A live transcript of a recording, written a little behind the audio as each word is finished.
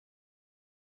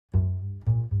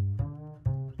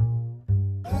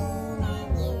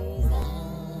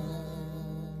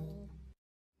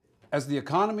As the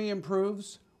economy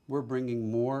improves, we're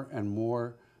bringing more and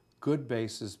more good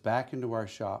bases back into our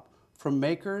shop from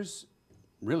makers,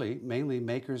 really mainly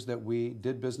makers that we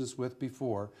did business with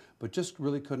before, but just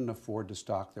really couldn't afford to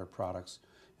stock their products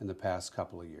in the past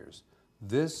couple of years.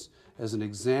 This is an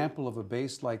example of a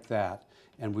base like that,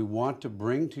 and we want to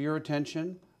bring to your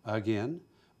attention, again,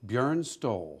 Bjorn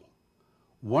Stoll.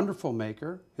 Wonderful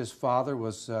maker. His father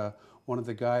was one of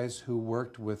the guys who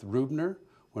worked with Rubner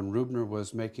when Rubner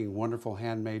was making wonderful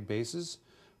handmade bases,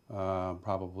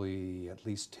 probably at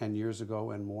least 10 years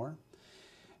ago and more.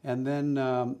 And then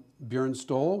Bjorn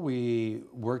Stoll, we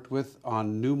worked with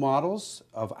on new models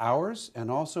of ours,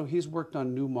 and also he's worked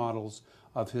on new models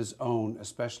of his own,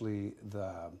 especially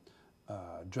the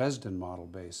Dresden model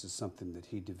base is something that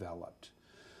he developed.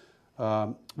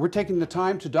 We're taking the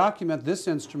time to document this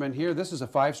instrument here. This is a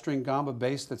 5-string gamba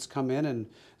bass that's come in and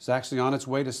is actually on its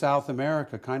way to South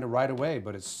America kind of right away,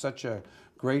 but it's such a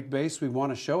great bass we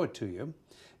want to show it to you.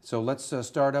 So let's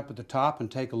start up at the top and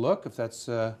take a look if that's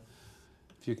if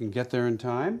you can get there in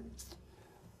time.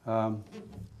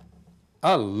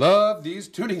 I love these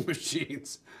tuning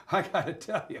machines. I gotta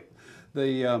tell you,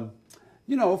 the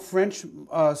you know, French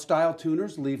style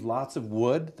tuners leave lots of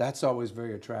wood. That's always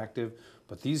very attractive.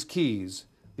 But these keys,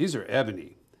 these are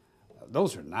ebony.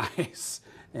 Those are nice.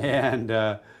 And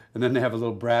then they have a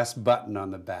little brass button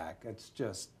on the back. It's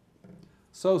just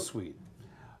so sweet.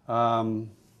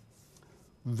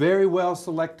 Very well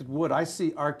selected wood. I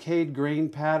see arcade grain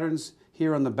patterns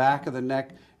here on the back of the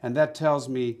neck, and that tells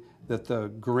me that the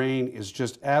grain is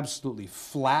just absolutely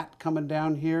flat coming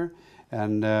down here,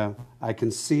 and I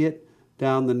can see it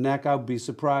down the neck. I would be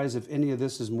surprised if any of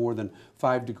this is more than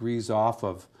 5 degrees off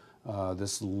of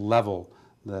this level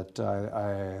that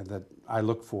I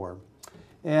look for.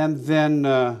 And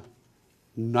then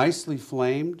nicely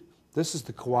flamed. This is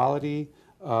the quality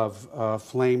of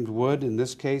flamed wood, in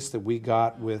this case, that we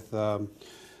got with a,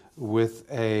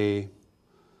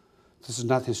 this is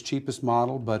not his cheapest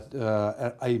model, but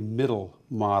a middle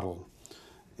model.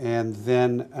 And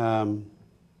then,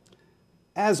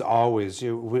 as always,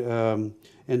 in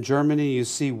Germany, you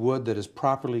see wood that is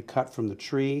properly cut from the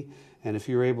tree, and if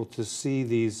you're able to see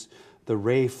these, the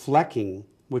ray flecking,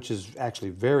 which is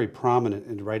actually very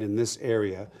prominent right in this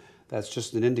area, that's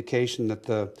just an indication that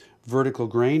the vertical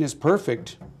grain is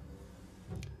perfect.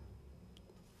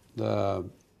 The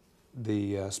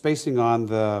spacing on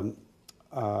the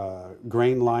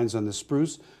grain lines on the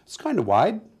spruce, it's kind of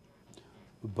wide,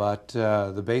 but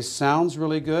the bass sounds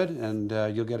really good, and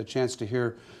you'll get a chance to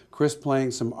hear Chris playing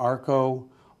some arco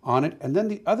on it. And then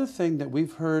the other thing that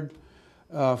we've heard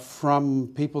from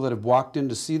people that have walked in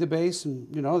to see the bass, and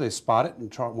you know, they spot it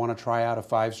and want to try out a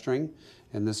 5-string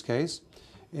in this case,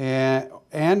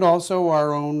 and also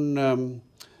our own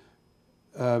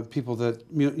people that,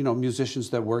 you know, musicians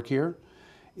that work here,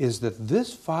 is that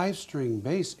this 5-string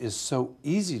bass is so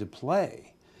easy to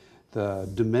play. The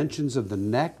dimensions of the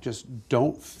neck just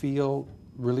don't feel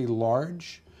really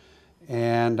large,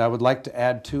 and I would like to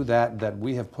add to that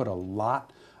we have put a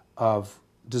lot of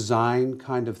design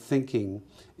kind of thinking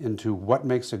into what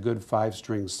makes a good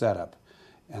 5-string setup,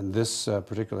 and this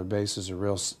particular bass is a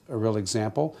real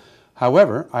example.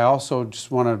 However, I also just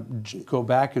want to go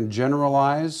back and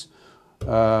generalize.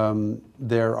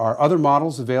 There are other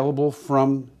models available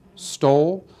from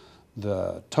Stoll.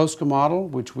 The Tosca model,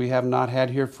 which we have not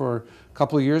had here for a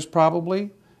couple of years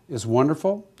probably, is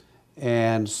wonderful,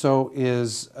 and so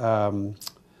is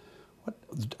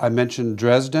I mentioned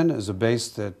Dresden is a bass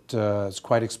that is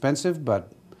quite expensive,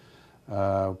 but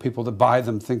people that buy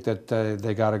them think that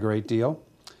they got a great deal.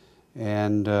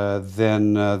 And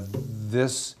then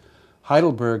this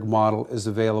Heidelberg model is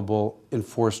available in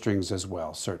 4 strings as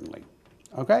well, certainly.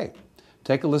 Okay,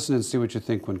 take a listen and see what you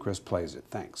think when Chris plays it.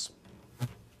 Thanks.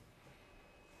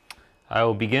 I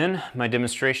will begin my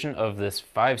demonstration of this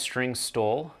 5-string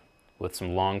Stoll with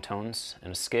some long tones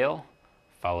and a scale,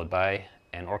 followed by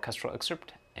an orchestral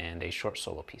excerpt and a short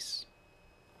solo piece.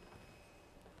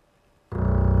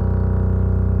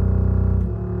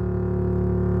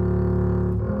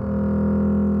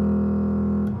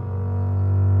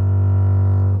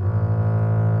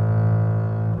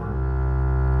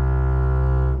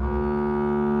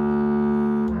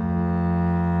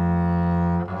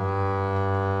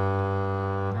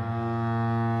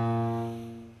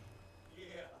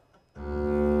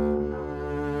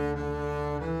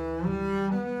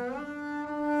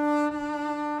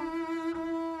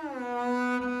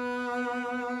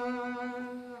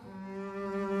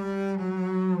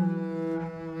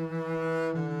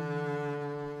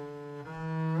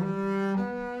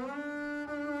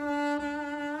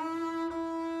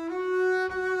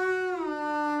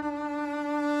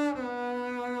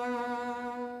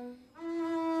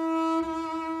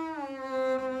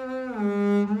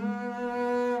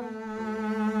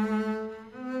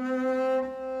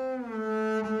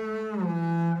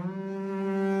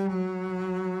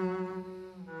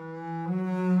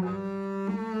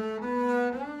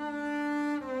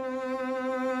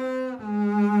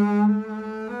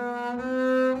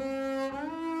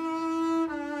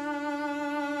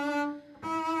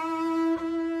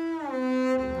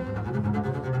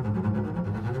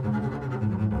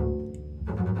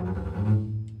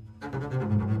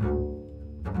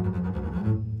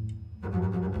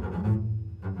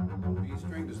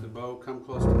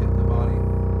 come close to hitting the body.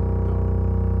 No.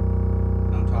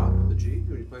 And on top, the G,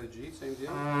 when you play the G, same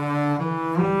deal.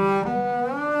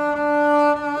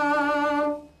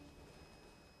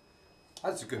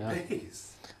 That's a good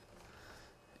bass.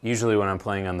 Usually when I'm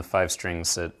playing on the 5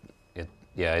 strings, the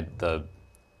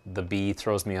B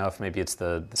throws me off. Maybe it's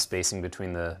the spacing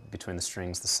between the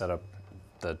strings, the setup,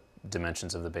 the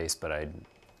dimensions of the bass, but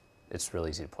it's real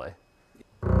easy to play.